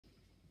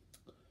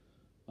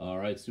All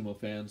right, sumo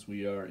fans,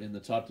 we are in the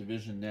top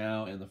division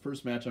now, and the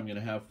first match I'm going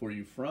to have for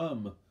you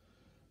from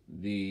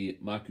the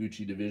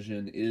Makuuchi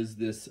division is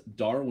this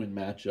Darwin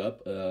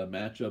matchup, a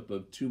matchup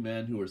of two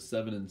men who are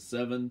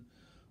 7-7.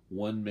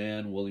 One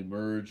man will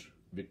emerge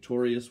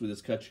victorious with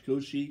his kachi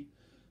koshi.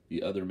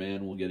 The other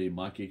man will get a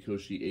make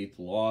koshi 8th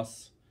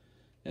loss.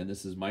 And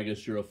this is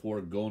Maegashira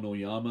 4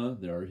 Gonoyama.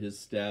 There are his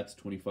stats,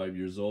 25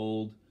 years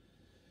old.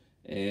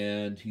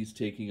 And he's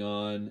taking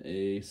on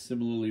a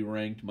similarly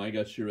ranked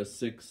Maegashira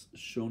 6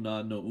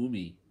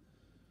 Shonannoumi.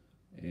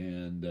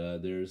 And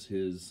there's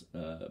his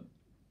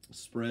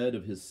spread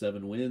of his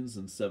 7 wins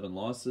and 7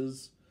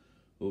 losses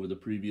over the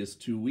previous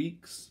 2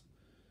 weeks.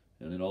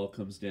 And it all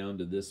comes down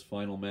to this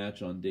final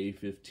match on day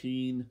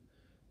 15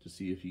 to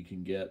see if he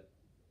can get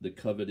the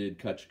coveted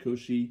kachi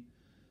koshi.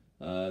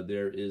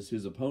 There is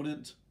his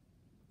opponent,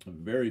 a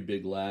very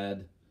big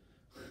lad,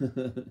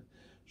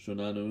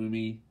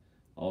 Shonannoumi.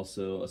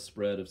 Also a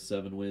spread of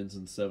 7 wins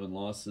and 7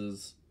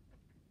 losses.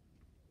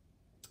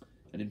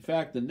 And in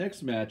fact, the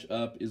next match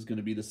up is going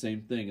to be the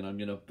same thing, and I'm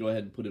going to go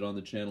ahead and put it on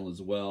the channel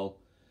as well.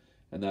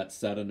 And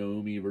that's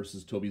Shonannoumi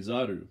versus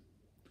Tobizaru.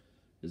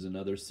 Is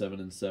another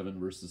 7-7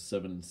 versus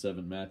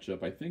 7-7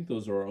 matchup. I think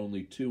those are our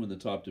only 2 in the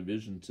top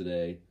division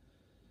today.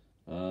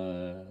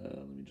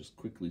 Let me just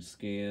quickly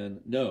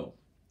scan. No,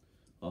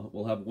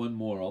 we'll have one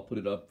more. I'll put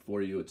it up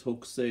for you. It's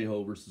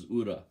Hokuseiho versus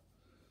Ura.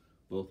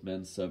 Both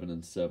men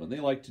 7-7. They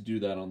like to do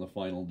that on the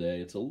final day.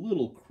 It's a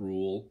little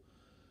cruel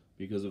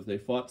because if they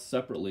fought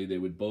separately, they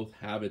would both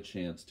have a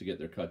chance to get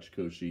their kachi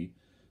koshi.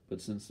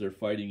 But since they're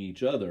fighting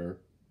each other,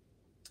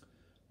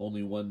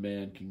 only one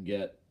man can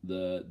get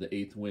the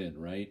 8th win,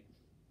 right?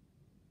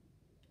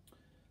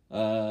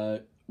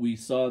 We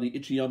saw the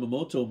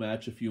Ichi-Yamamoto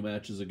match a few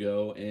matches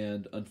ago,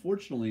 and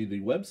unfortunately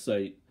the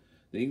website,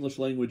 the English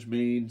language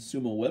main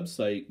sumo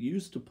website,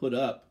 used to put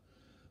up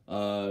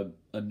a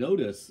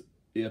notice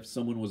if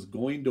someone was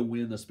going to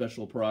win a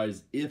special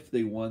prize if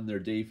they won their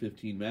day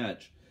 15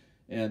 match.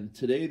 And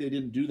today they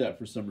didn't do that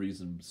for some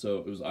reason,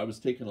 so I was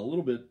taken a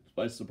little bit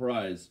by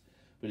surprise.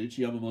 But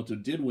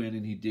Ichi-Yamamoto did win,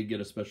 and he did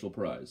get a special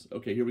prize.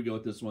 Okay, here we go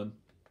with this one.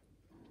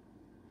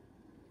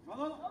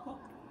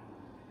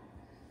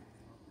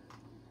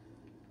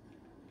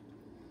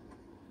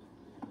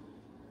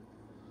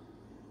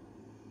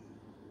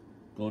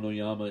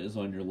 Gonoyama is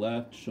on your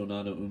left,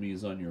 Shonannoumi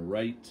is on your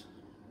right.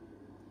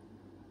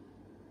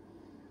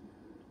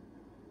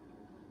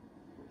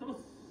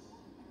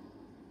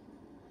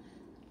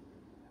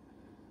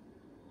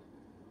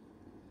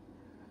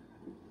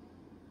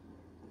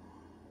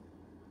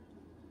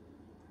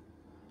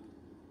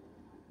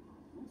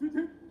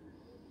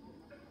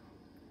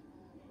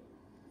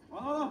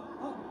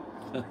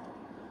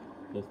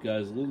 Both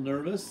guys a little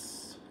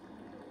nervous.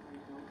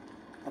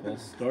 Ball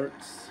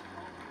starts.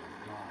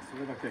 そ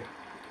れだけ、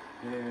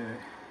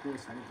両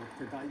者にとっ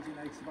て大事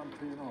な一番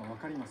というのは分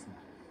かります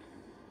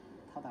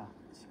が、ただ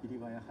仕切り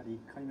はやはり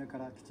1回目か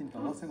らきちんと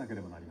合わせなけ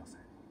ればなりません。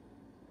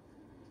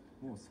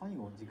もう最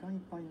後時間いっ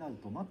ぱいになる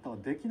と待ったは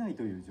できない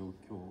という状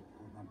況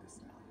なんで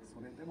すが、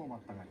それでも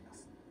待ったがありま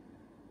す。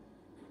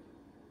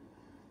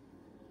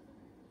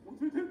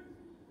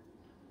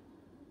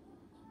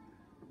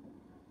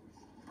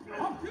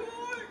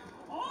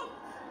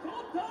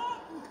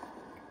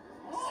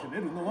攻め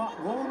るのは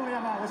豪ノ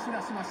山、押し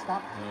出しました。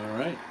All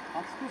right.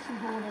 勝ち越し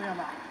豪ノ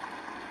山。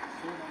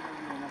湘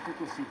南の負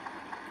け越し。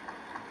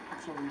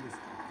ちょうどいいです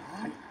か。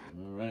はい。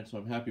All right, so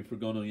I'm happy for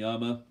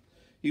Gonoyama.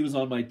 He was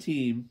on my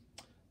team.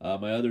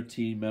 My other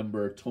team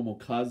member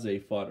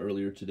Tomokaze fought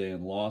earlier today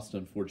and lost.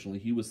 Unfortunately,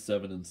 he was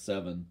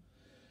 7-7,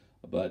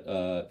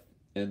 but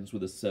ends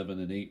with a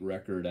 7-8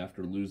 record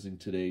after losing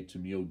today to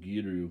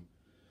Myogiru.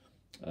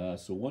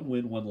 So 1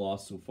 win, 1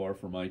 loss so far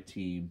for my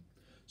team.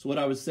 So what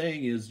I was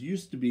saying is,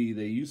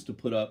 they used to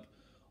put up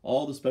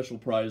all the special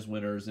prize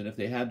winners, and if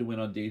they had to win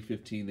on day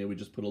 15, they would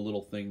just put a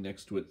little thing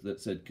next to it that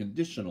said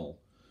conditional,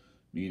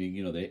 meaning,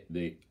 you know,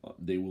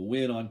 they will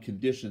win on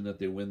condition that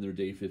they win their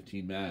day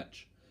 15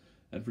 match.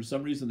 And for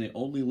some reason, they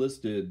only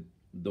listed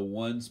the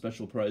one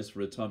special prize for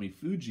Atami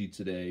Fuji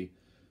today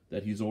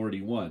that he's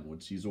already won,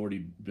 which he's already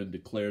been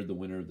declared the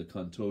winner of the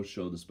Kanto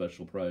Show, the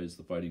special prize,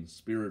 the Fighting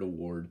Spirit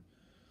Award.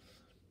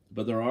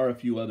 But there are a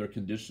few other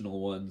conditional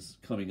ones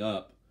coming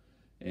up,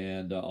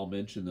 and I'll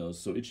mention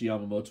those. So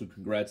Ichi-Yamamoto,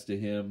 congrats to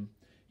him.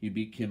 He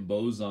beat Kim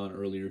Bozan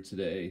earlier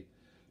today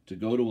to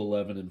go to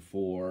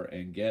 11-4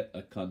 and get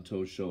a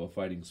Kanto Show, a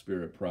Fighting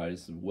Spirit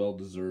prize,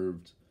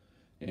 well-deserved.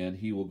 And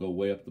he will go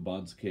way up the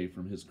Banzuke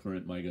from his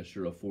current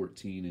Maegashira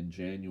 14 in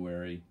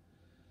January.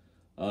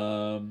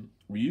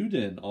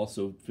 Ryuden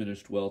also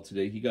finished well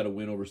today. He got a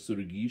win over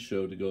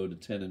Tsurugisho to go to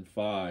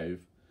 10-5.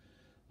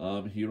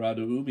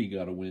 Hiradaumi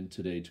got a win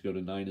today to go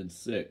to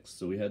 9-6.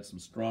 So we had some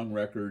strong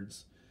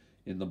records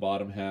in the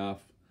bottom half,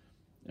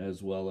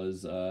 as well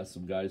as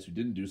some guys who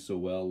didn't do so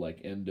well, like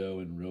Endo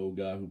and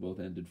Roga, who both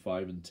ended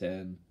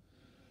 5-10,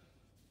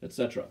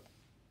 etc.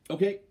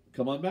 Okay,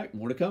 come on back.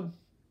 More to come.